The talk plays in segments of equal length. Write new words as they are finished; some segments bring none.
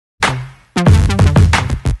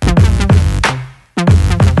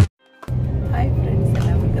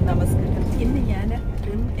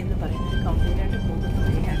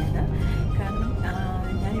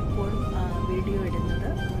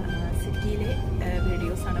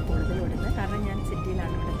ആണ് കൂടുതലും ഇടുന്നത്. കാരണം ഞാൻ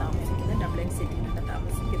സിറ്റിയിലാണ് ഇവിടെ താമസിക്കുന്നത്, ഡബ്ലിൻ സിറ്റിയിലാണ്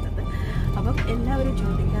താമസിക്കുന്നത്. അപ്പം എല്ലാവരും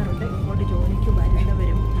ചോദിക്കാറുണ്ട്, ഇങ്ങോട്ട് ജോലിക്ക്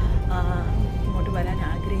വരുന്നവരും ഇങ്ങോട്ട് വരാൻ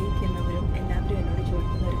ആഗ്രഹിക്കുന്നവരും എല്ലാവരും എന്നോട്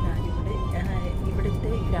ചോദിക്കുന്ന ഒരു കാര്യമുണ്ട്,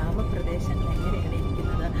 ഇവിടുത്തെ ഗ്രാമപ്രദേശങ്ങൾ എങ്ങനെയാണ്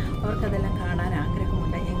ഇരിക്കുന്നത്, അവർക്കതെല്ലാം കാണാൻ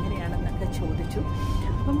ആഗ്രഹമുണ്ട്, എങ്ങനെയാണെന്നൊക്കെ ചോദിച്ചു.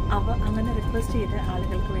 അപ്പം അങ്ങനെ റിക്വസ്റ്റ് ചെയ്ത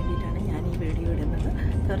ആളുകൾക്ക് വേണ്ടിയിട്ടാണ് ഞാൻ ഈ വീഡിയോ ഇടുന്നത്.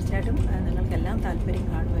 തീർച്ചയായിട്ടും നിങ്ങൾക്കെല്ലാം താല്പര്യം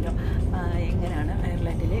കാണുമല്ലോ എങ്ങനെയാണ്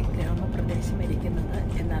അയർലൻഡിലെ ഗ്രാമപ്രദേശം ഇരിക്കുന്നത്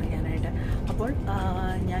എന്നറിയാനായിട്ട്. അപ്പോൾ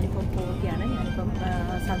ഞാനിപ്പം പോവുകയാണ്.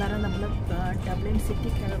 സാധാരണ നമ്മൾ ഡബ്ലിൻ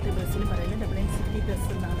സിറ്റിക്കകത്ത് ബസ്സിൽ പറയുന്നത് ഡബ്ലിൻ സിറ്റി ബസ്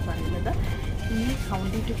എന്നാണ് പറയുന്നത്. ഈ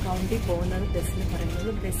കൗണ്ടി ടു കൗണ്ടി പോകുന്നത് ബസ്സിൽ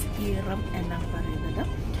പറയുന്നത് ബസ് ഈറം എന്നാണ് പറയുന്നത്.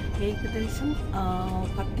 ഏകദേശം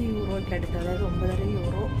 10 യൂറോയ്ക്കടുത്ത്, അതായത് 9.5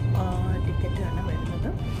 യൂറോ ടിക്കറ്റാണ് വരുന്നത്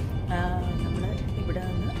നമ്മൾ ഇവിടെ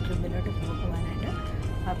നിന്ന് ട്രിമ്മിലോട്ട് പോകുവാനായിട്ട്.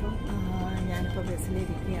 അപ്പം ഞാനിപ്പോൾ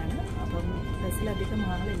ബസ്സിലിരിക്കുകയാണ്. അപ്പം ബസ്സിലധികം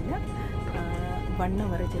ആളില്ല, 1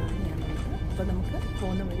 അവർ ജേർണിയാണുള്ളത്. അപ്പോൾ നമുക്ക്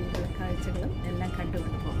പോകുന്ന വഴിയുള്ള കാഴ്ചകളും എല്ലാം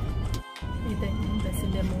കണ്ടുകൊണ്ട് പോകും. ഇത് ഞാൻ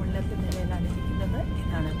ബസ്സിൻ്റെ മുകളിലത്തെ നിലയിലാണ് ഇരിക്കുന്നത്.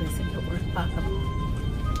 ഇതാണ് ബസ്സിൻ്റെ ഉൾഭാഗം.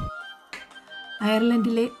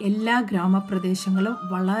 അയർലൻഡിലെ എല്ലാ ഗ്രാമപ്രദേശങ്ങളും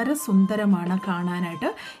വളരെ സുന്ദരമാണ് കാണാനായിട്ട്.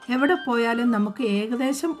 എവിടെ പോയാലും നമുക്ക്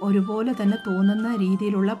ഏകദേശം ഒരുപോലെ തന്നെ തോന്നുന്ന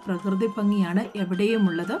രീതിയിലുള്ള പ്രകൃതി ഭംഗിയാണ്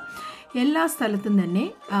എവിടെയുമുള്ളത്. എല്ലാ സ്ഥലത്തും തന്നെ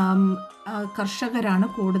കർഷകരാണ്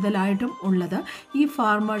കൂടുതലായിട്ടും ഉള്ളത്. ഈ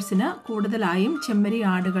ഫാർമേഴ്സിന് കൂടുതലായും ചെമ്മരി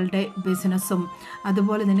ആടുകളുടെ ബിസിനസ്സും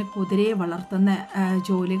അതുപോലെ തന്നെ കുതിരയെ വളർത്തുന്ന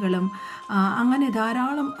ജോലികളും അങ്ങനെ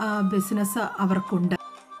ധാരാളം ബിസിനസ് അവർക്കുണ്ട്.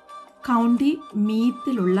 കൗണ്ടി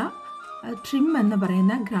മീത്തിലുള്ള ട്രിം എന്ന്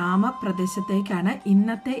പറയുന്ന ഗ്രാമപ്രദേശത്തേക്കാണ്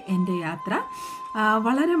ഇന്നത്തെ എൻ്റെ യാത്ര.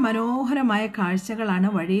 വളരെ മനോഹരമായ കാഴ്ചകളാണ്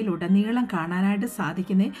വഴിയിലുടനീളം കാണാനായിട്ട്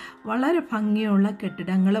സാധിക്കുന്നത്. വളരെ ഭംഗിയുള്ള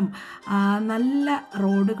കെട്ടിടങ്ങളും നല്ല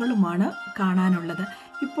റോഡുകളുമാണ് കാണാനുള്ളത്.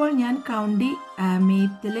 ഇപ്പോൾ ഞാൻ കൗണ്ടി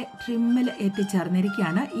മീത്തിലെ ട്രിമ്മിൽ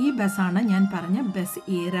എത്തിച്ചേർന്നിരിക്കുകയാണ്. ഈ ബസ്സാണ് ഞാൻ പറഞ്ഞ ബസ്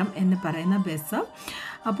ഈറം എന്ന് പറയുന്ന ബസ്.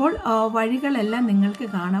 അപ്പോൾ വഴികളെല്ലാം നിങ്ങൾക്ക്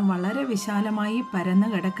കാണാം, വളരെ വിശാലമായി പരന്നു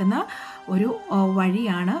കിടക്കുന്ന ഒരു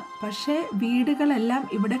വഴിയാണ്. പക്ഷേ വീടുകളെല്ലാം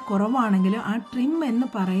ഇവിടെ കുറവാണെങ്കിലും ആ ട്രിം എന്ന്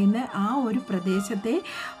പറയുന്ന ആ ഒരു പ്രദേശത്തെ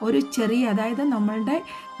ഒരു ചെറിയ, അതായത് നമ്മളുടെ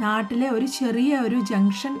നാട്ടിലെ ഒരു ചെറിയ ഒരു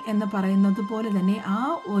ജംഗ്ഷൻ എന്ന് പറയുന്നത് പോലെ തന്നെ ആ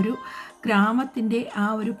ഒരു ഗ്രാമത്തിൻ്റെ ആ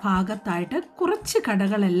ഒരു ഭാഗത്തായിട്ട് കുറച്ച്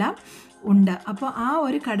കടകളെല്ലാം ഉണ്ട്. അപ്പോൾ ആ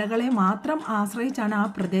ഒരു കടകളെ മാത്രം ആശ്രയിച്ചാണ് ആ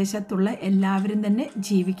പ്രദേശത്തുള്ള എല്ലാവരും തന്നെ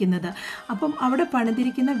ജീവിക്കുന്നത്. അപ്പം അവിടെ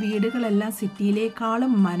പണിതിരിക്കുന്ന വീടുകളെല്ലാം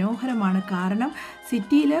സിറ്റിയിലേക്കാളും മനോഹരമാണ്. കാരണം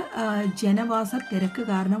സിറ്റിയിൽ ജനവാസ തിരക്ക്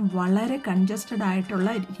കാരണം വളരെ കൺജസ്റ്റഡ്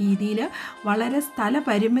ആയിട്ടുള്ള രീതിയിൽ വളരെ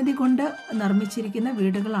സ്ഥലപരിമിതി കൊണ്ട് നിർമ്മിച്ചിരിക്കുന്ന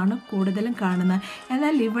വീടുകളാണ് കൂടുതലും കാണുന്നത്.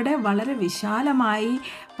 എന്നാൽ ഇവിടെ വളരെ വിശാലമായി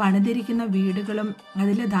പണിതിരിക്കുന്ന വീടുകളും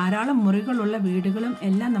അതിൽ ധാരാളം മുറികളുള്ള വീടുകളും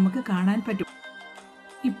എല്ലാം നമുക്ക് കാണാൻ പറ്റും.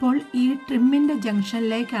 ഇപ്പോൾ ഈ ട്രിമ്മിൻ്റെ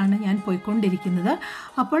ജംഗ്ഷനിലേക്കാണ് ഞാൻ പോയിക്കൊണ്ടിരിക്കുന്നത്.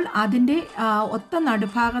 അപ്പോൾ അതിൻ്റെ ഒത്ത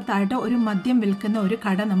നടുഭാഗത്തായിട്ട് ഒരു മദ്യം വിൽക്കുന്ന ഒരു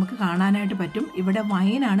കട നമുക്ക് കാണാനായിട്ട് പറ്റും. ഇവിടെ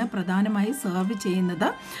വൈനാണ് പ്രധാനമായി സെർവ് ചെയ്യുന്നത്.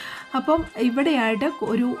 അപ്പം ഇവിടെയായിട്ട്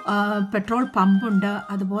ഒരു പെട്രോൾ പമ്പുണ്ട്,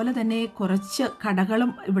 അതുപോലെ തന്നെ കുറച്ച്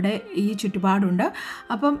കടകളും ഇവിടെ ഈ ചുറ്റുപാടുണ്ട്.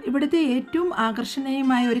 അപ്പം ഇവിടുത്തെ ഏറ്റവും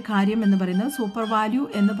ആകർഷണീയമായ ഒരു കാര്യം എന്ന് പറയുന്നത് സൂപ്പർ വാല്യൂ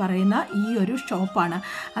എന്ന് പറയുന്ന ഈ ഒരു ഷോപ്പാണ്.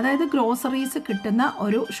 അതായത് ഗ്രോസറീസ് കിട്ടുന്ന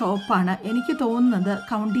ഒരു ഷോപ്പാണ്. എനിക്ക് തോന്നുന്നത്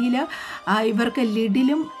കൗണ്ടിയിൽ ഇവർക്ക്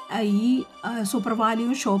ലിഡിലും ഈ സൂപ്പർ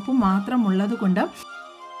വാല്യൂ ഷോപ്പും മാത്രമുള്ളത് കൊണ്ട്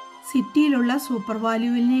സിറ്റിയിലുള്ള സൂപ്പർ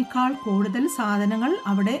വാല്യൂവിനേക്കാൾ കൂടുതൽ സാധനങ്ങൾ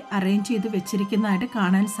അവിടെ അറേഞ്ച് ചെയ്ത് വെച്ചിരിക്കുന്നതായിട്ട്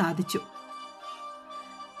കാണാൻ സാധിച്ചു.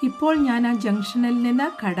 ഇപ്പോൾ ഞാൻ ആ ജംഗ്ഷനിൽ നിന്ന്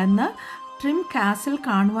കടന്ന് ട്രിം കാസിൽ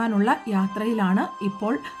കാണുവാനുള്ള യാത്രയിലാണ്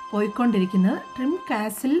ഇപ്പോൾ പോയിക്കൊണ്ടിരിക്കുന്നത്. ട്രിം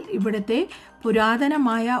കാസിൽ ഇവിടുത്തെ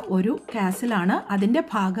പുരാതനമായ ഒരു കാസിലാണ്. അതിൻ്റെ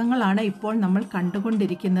ഭാഗങ്ങളാണ് ഇപ്പോൾ നമ്മൾ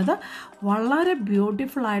കണ്ടുകൊണ്ടിരിക്കുന്നത്. വളരെ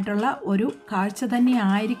ബ്യൂട്ടിഫുൾ ആയിട്ടുള്ള ഒരു കാഴ്ച തന്നെ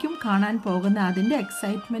ആയിരിക്കും കാണാൻ പോകുന്നത്. അതിൻ്റെ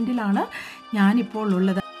എക്സൈറ്റ്മെൻറ്റിലാണ് ഞാനിപ്പോൾ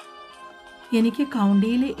ഉള്ളത്. എനിക്ക്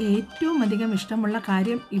കൗണ്ടിയിൽ ഏറ്റവും അധികം ഇഷ്ടമുള്ള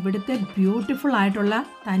കാര്യം ഇവിടുത്തെ ബ്യൂട്ടിഫുൾ ആയിട്ടുള്ള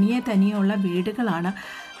തനിയെ വീടുകളാണ്.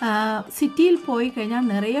 സിറ്റിയിൽ പോയി കഴിഞ്ഞാൽ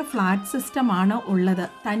നിറയെ ഫ്ലാറ്റ് സിസ്റ്റമാണ് ഉള്ളത്.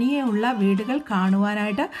 തനിയെ ഉള്ള വീടുകൾ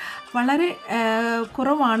കാണുവാനായിട്ട് വളരെ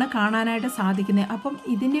കുറവാണ് കാണാനായിട്ട് സാധിക്കുന്നത്. അപ്പം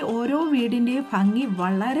ഇതിൻ്റെ ഓരോ വീടിൻ്റെയും ഭംഗി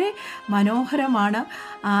വളരെ മനോഹരമാണ്.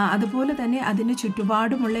 അതുപോലെ തന്നെ അതിന്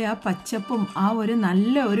ചുറ്റുപാടുമുള്ള ആ പച്ചപ്പും ആ ഒരു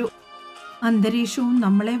നല്ല ഒരു അന്തരീക്ഷവും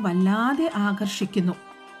നമ്മളെ വല്ലാതെ ആകർഷിക്കുന്നു.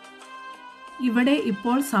 ഇവിടെ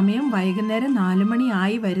ഇപ്പോൾ സമയം വൈകുന്നേരം 4 മണി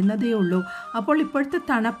ആയി വരുന്നതേ ഉള്ളൂ. അപ്പോൾ ഇപ്പോഴത്തെ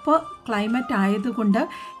തണുപ്പ് ക്ലൈമറ്റ് ആയതുകൊണ്ട്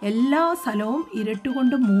എല്ലാ സ്ഥലവും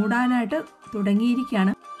ഇരുട്ടുകൊണ്ട് മൂടാനായിട്ട്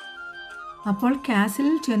തുടങ്ങിയിരിക്കുകയാണ്. അപ്പോൾ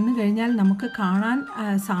കാസിലിൽ ചെന്ന് കഴിഞ്ഞാൽ നമുക്ക് കാണാൻ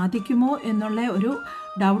സാധിക്കുമോ എന്നുള്ള ഒരു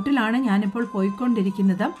ഡൗട്ടിലാണ് ഞാനിപ്പോൾ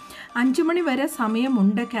പോയിക്കൊണ്ടിരിക്കുന്നത്. 5 മണി വരെ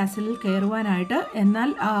സമയമുണ്ട് കാസിലിൽ കയറുവാനായിട്ട്. എന്നാൽ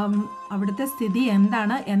അവിടുത്തെ സ്ഥിതി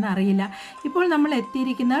എന്താണ് എന്നറിയില്ല. ഇപ്പോൾ നമ്മൾ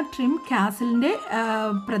എത്തിയിരിക്കുന്ന ട്രിം കാസിലിൻ്റെ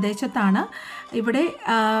പ്രദേശത്താണ്. ഇവിടെ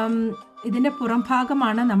ഇതിൻ്റെ പുറം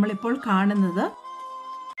ഭാഗമാണ് നമ്മളിപ്പോൾ കാണുന്നത്.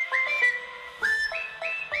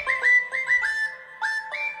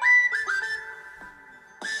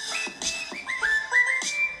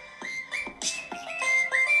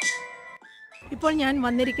 ഇപ്പോൾ ഞാൻ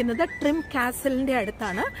വന്നിരിക്കുന്നത് ട്രിം കാസിലിൻ്റെ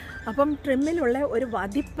അടുത്താണ്. അപ്പം ട്രിമ്മിലുള്ള ഒരു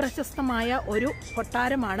അതിപ്രശസ്തമായ ഒരു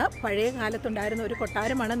കൊട്ടാരമാണ്, പഴയ കാലത്തുണ്ടായിരുന്ന ഒരു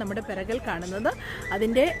കൊട്ടാരമാണ് നമ്മുടെ പിറകിൽ കാണുന്നത്.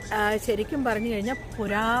 അതിൻ്റെ ശരിക്കും പറഞ്ഞു കഴിഞ്ഞാൽ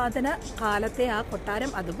പുരാതന കാലത്തെ ആ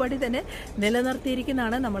കൊട്ടാരം അതുപടി തന്നെ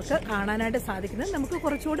നിലനിർത്തിയിരിക്കുന്നതാണ് നമ്മൾക്ക് കാണാനായിട്ട് സാധിക്കുന്നത്. നമുക്ക്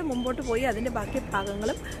കുറച്ചുകൂടി മുമ്പോട്ട് പോയി അതിൻ്റെ ബാക്കി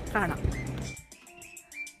ഭാഗങ്ങളും കാണാം.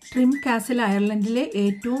 ട്രിം കാസിൽ അയർലൻഡിലെ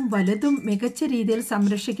ഏറ്റവും വലുതും മികച്ച രീതിയിൽ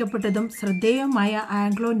സംരക്ഷിക്കപ്പെട്ടതും ശ്രദ്ധേയമായ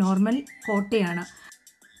ആംഗ്ലോ നോർമൻ കോട്ടയാണ്.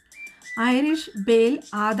 ഐറിഷ് ബേൽ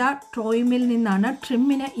ആദ ട്രോയിമിൽ നിന്നാണ്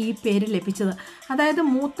ട്രിമ്മിന് ഈ പേര് ലഭിച്ചത്. അതായത്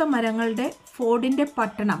മൂത്ത മരങ്ങളുടെ ഫോർഡിൻ്റെ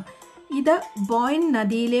പട്ടണം. ഇത് ബോയിൻ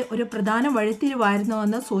നദിയിലെ ഒരു പ്രധാന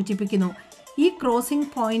വഴിത്തിരിവായിരുന്നുവെന്ന് സൂചിപ്പിക്കുന്നു. ഈ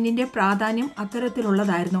ക്രോസിംഗ് പോയിന്റിൻ്റെ പ്രാധാന്യം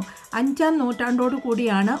അത്തരത്തിലുള്ളതായിരുന്നു. 5-ാം നൂറ്റാണ്ടോടു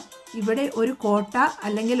കൂടിയാണ് ഇവിടെ ഒരു കോട്ട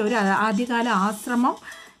അല്ലെങ്കിൽ ഒരു ആദ്യകാല ആശ്രമം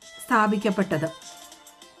സ്ഥാപിക്കപ്പെട്ടത്.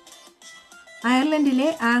 അയർലൻഡിലെ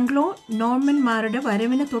ആംഗ്ലോ നോർമന്മാരുടെ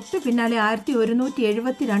വരവിന് തൊട്ടു പിന്നാലെ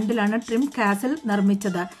 1172 ട്രിം കാസിൽ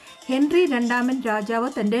നിർമ്മിച്ചത്. ഹെൻറി രണ്ടാമൻ രാജാവ്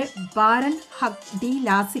തൻ്റെ ബാരൻ ഹഗ് ഡി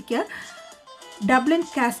ലാസിക്ക് ഡബ്ലിൻ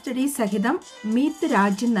കാസ്റ്റഡി സഹിതം മീത്ത്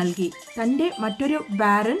രാജ്യം നൽകി. തൻ്റെ മറ്റൊരു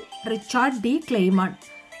ബാരൻ റിച്ചാർഡ് ഡി ക്ലെയ്മാൻ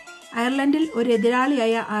അയർലൻഡിൽ ഒരു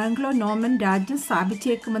എതിരാളിയായ ആംഗ്ലോ നോർമൻ രാജ്യം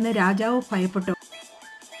സ്ഥാപിച്ചേക്കുമെന്ന് രാജാവ് ഭയപ്പെട്ടു.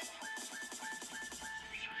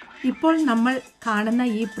 ഇപ്പോൾ നമ്മൾ കാണുന്ന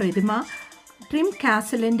ഈ പ്രതിമ ട്രിം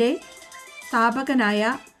കാസിലിൻ്റെ സ്ഥാപകനായ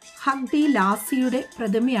ഹഗ് ഡി ലാസിയുടെ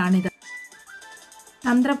പ്രതിമയാണിത്.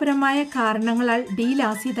 തന്ത്രപരമായ കാരണങ്ങളാൽ ഡി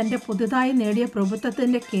ലാസി തൻ്റെ പുതുതായി നേടിയ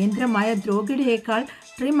പ്രഭുത്വത്തിൻ്റെ കേന്ദ്രമായ ദ്രോഗിഡിയേക്കാൾ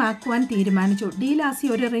ട്രിം ആക്കുവാൻ തീരുമാനിച്ചു. ഡി ലാസി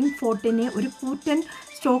ഒരു റിംഗ് ഫോർട്ടിനെ ഒരു കൂറ്റൻ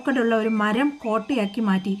സ്റ്റോക്കഡുള്ള ഒരു മരം കോട്ടയാക്കി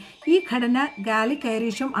മാറ്റി. ഈ ഘടന ഗാലിക്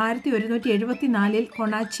ഐറിഷും 1174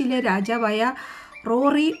 കൊണാച്ചിയിലെ രാജാവായ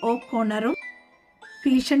റോറി ഓ കോണറും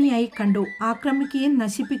ഭീഷണിയായി കണ്ടു. ആക്രമിക്കുകയും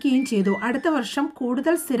നശിപ്പിക്കുകയും ചെയ്തു. അടുത്ത വർഷം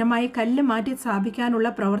കൂടുതൽ സ്ഥിരമായി കല്ല് മാറ്റി സ്ഥാപിക്കാനുള്ള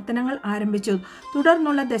പ്രവർത്തനങ്ങൾ ആരംഭിച്ചു.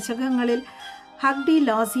 തുടർന്നുള്ള ദശകങ്ങളിൽ ഹഗ് ഡി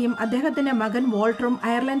ലാസിയും അദ്ദേഹത്തിൻ്റെ മകൻ വോൾട്ടറും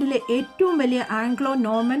അയർലൻഡിലെ ഏറ്റവും വലിയ ആംഗ്ലോ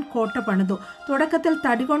നോർമൻ കോട്ട പണിതു. തുടക്കത്തിൽ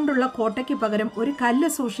തടികൊണ്ടുള്ള കോട്ടയ്ക്ക് പകരം ഒരു കല്ല്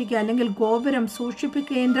സൂക്ഷിക്കുക അല്ലെങ്കിൽ ഗോപുരം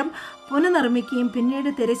സൂക്ഷിപ്പുകേന്ദ്രം പുനർനിർമ്മിക്കുകയും പിന്നീട്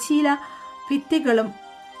തിരശ്ശീല ഭിത്തികളും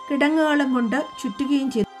കിടങ്ങുകളും കൊണ്ട് ചുറ്റുകയും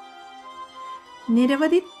ചെയ്തു.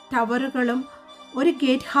 നിരവധി ടവറുകളും ഒരു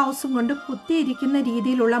ഗേറ്റ് ഹൗസും കൊണ്ട് കുത്തിയിരിക്കുന്ന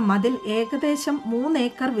രീതിയിലുള്ള മതിൽ ഏകദേശം 3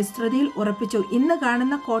 ഏക്കർ വിസ്തൃതിയിൽ ഉറപ്പിച്ചു. ഇന്ന്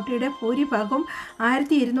കാണുന്ന കോട്ടയുടെ ഭൂരിഭാഗവും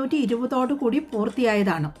 1220 കൂടി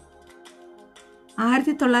പൂർത്തിയായതാണ്.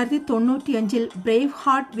 1995 ബ്രേവ്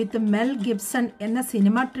ഹാർട്ട് വിത്ത് മെൽ ഗിബ്സൺ എന്ന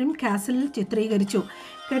സിനിമ ട്രിം കാസിലിൽ ചിത്രീകരിച്ചു.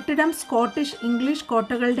 കെട്ടിടം സ്കോട്ടിഷ് ഇംഗ്ലീഷ്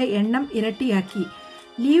കോട്ടകളുടെ എണ്ണം ഇരട്ടിയാക്കി.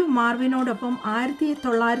 ലീവ് മാർവിനോടൊപ്പം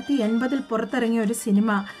 1980 പുറത്തിറങ്ങിയ ഒരു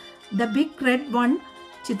cinema the big red one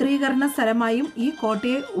ചിത്രീകരണ സ്ഥലമായും ഈ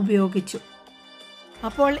കോട്ടയെ ഉപയോഗിച്ചു.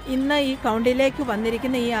 അപ്പോൾ ഇന്ന് ഈ കൗണ്ടിയിലേക്ക്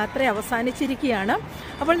വന്നിരിക്കുന്ന ഈ യാത്ര അവസാനിച്ചിരിക്കുകയാണ്.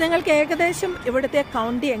 അപ്പോൾ നിങ്ങൾക്ക് ഏകദേശം ഇവിടുത്തെ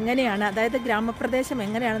കൗണ്ടി എങ്ങനെയാണ്, അതായത് ഗ്രാമപ്രദേശം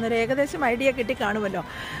എങ്ങനെയാണെന്നൊരു ഏകദേശം ഐഡിയ കിട്ടി കാണുമല്ലോ.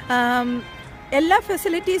 എല്ലാ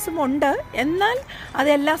ഫെസിലിറ്റീസും ഉണ്ട്, എന്നാൽ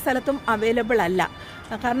അത് എല്ലാ സ്ഥലത്തും അവൈലബിൾ അല്ല.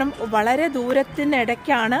 കാരണം വളരെ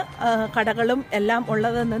ദൂരത്തിനിടയ്ക്കാണ് കടകളും എല്ലാം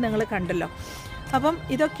ഉള്ളതെന്ന് നിങ്ങൾ കണ്ടല്ലോ. അപ്പം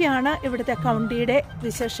ഇതൊക്കെയാണ് ഇവിടുത്തെ കൗണ്ടിയുടെ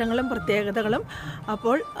വിശേഷങ്ങളും പ്രത്യേകതകളും.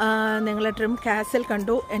 അപ്പോൾ നിങ്ങൾ ട്രിം കാസിൽ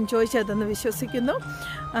കണ്ടു, എൻജോയ് ചെയ്തെന്ന് വിശ്വസിക്കുന്നു.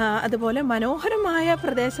 അതുപോലെ മനോഹരമായ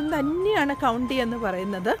പ്രദേശം തന്നെയാണ് കൗണ്ടി എന്ന്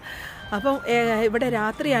പറയുന്നത്. അപ്പം ഇവിടെ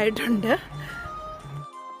രാത്രിയായിട്ടുണ്ട്.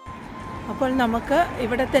 അപ്പോൾ നമുക്ക്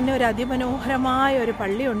ഇവിടെ തന്നെ ഒരു അതിമനോഹരമായ ഒരു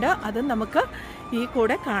പള്ളിയുണ്ട്, അതും നമുക്ക് ഈ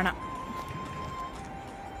കൂടെ കാണാം.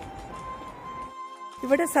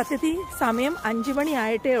 ഇവിടെ സത്യത്തിൽ സമയം 5 മണി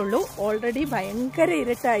ആയിട്ടേ ഉള്ളൂ. ഓൾറെഡി ഭയങ്കര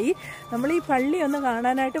ഇരുട്ടായി. നമ്മൾ ഈ പള്ളി ഒന്ന്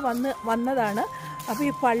കാണാനായിട്ട് വന്നതാണ്. അപ്പോൾ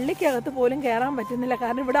ഈ പള്ളിക്കകത്ത് പോലും കയറാൻ പറ്റുന്നില്ല,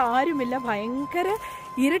 കാരണം ഇവിടെ ആരുമില്ല. ഭയങ്കര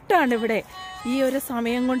ഇരുട്ടാണ് ഇവിടെ ഈ ഒരു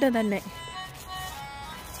സമയം കൊണ്ട് തന്നെ.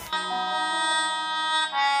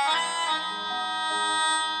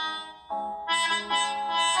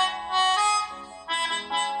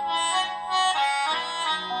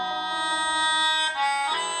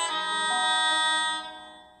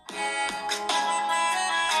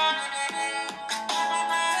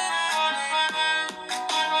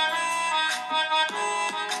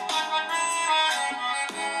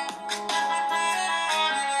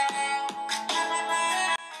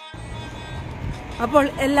 അപ്പോൾ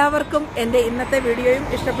എല്ലാവർക്കും എൻ്റെ ഇന്നത്തെ വീഡിയോയും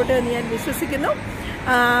ഇഷ്ടപ്പെട്ടു എന്ന് ഞാൻ വിശ്വസിക്കുന്നു.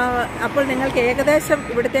 അപ്പോൾ നിങ്ങൾക്ക് ഏകദേശം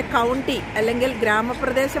ഇവിടുത്തെ കൗണ്ടി അല്ലെങ്കിൽ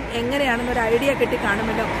ഗ്രാമപ്രദേശം എങ്ങനെയാണെന്നൊരു ഐഡിയ കിട്ടി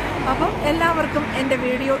കാണുമല്ലോ. അപ്പം എല്ലാവർക്കും എൻ്റെ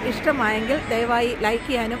വീഡിയോ ഇഷ്ടമായെങ്കിൽ ദയവായി ലൈക്ക്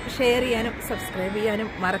ചെയ്യാനും ഷെയർ ചെയ്യാനും സബ്സ്ക്രൈബ് ചെയ്യാനും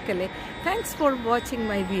മറക്കല്ലേ. Thanks for watching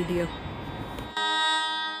my video.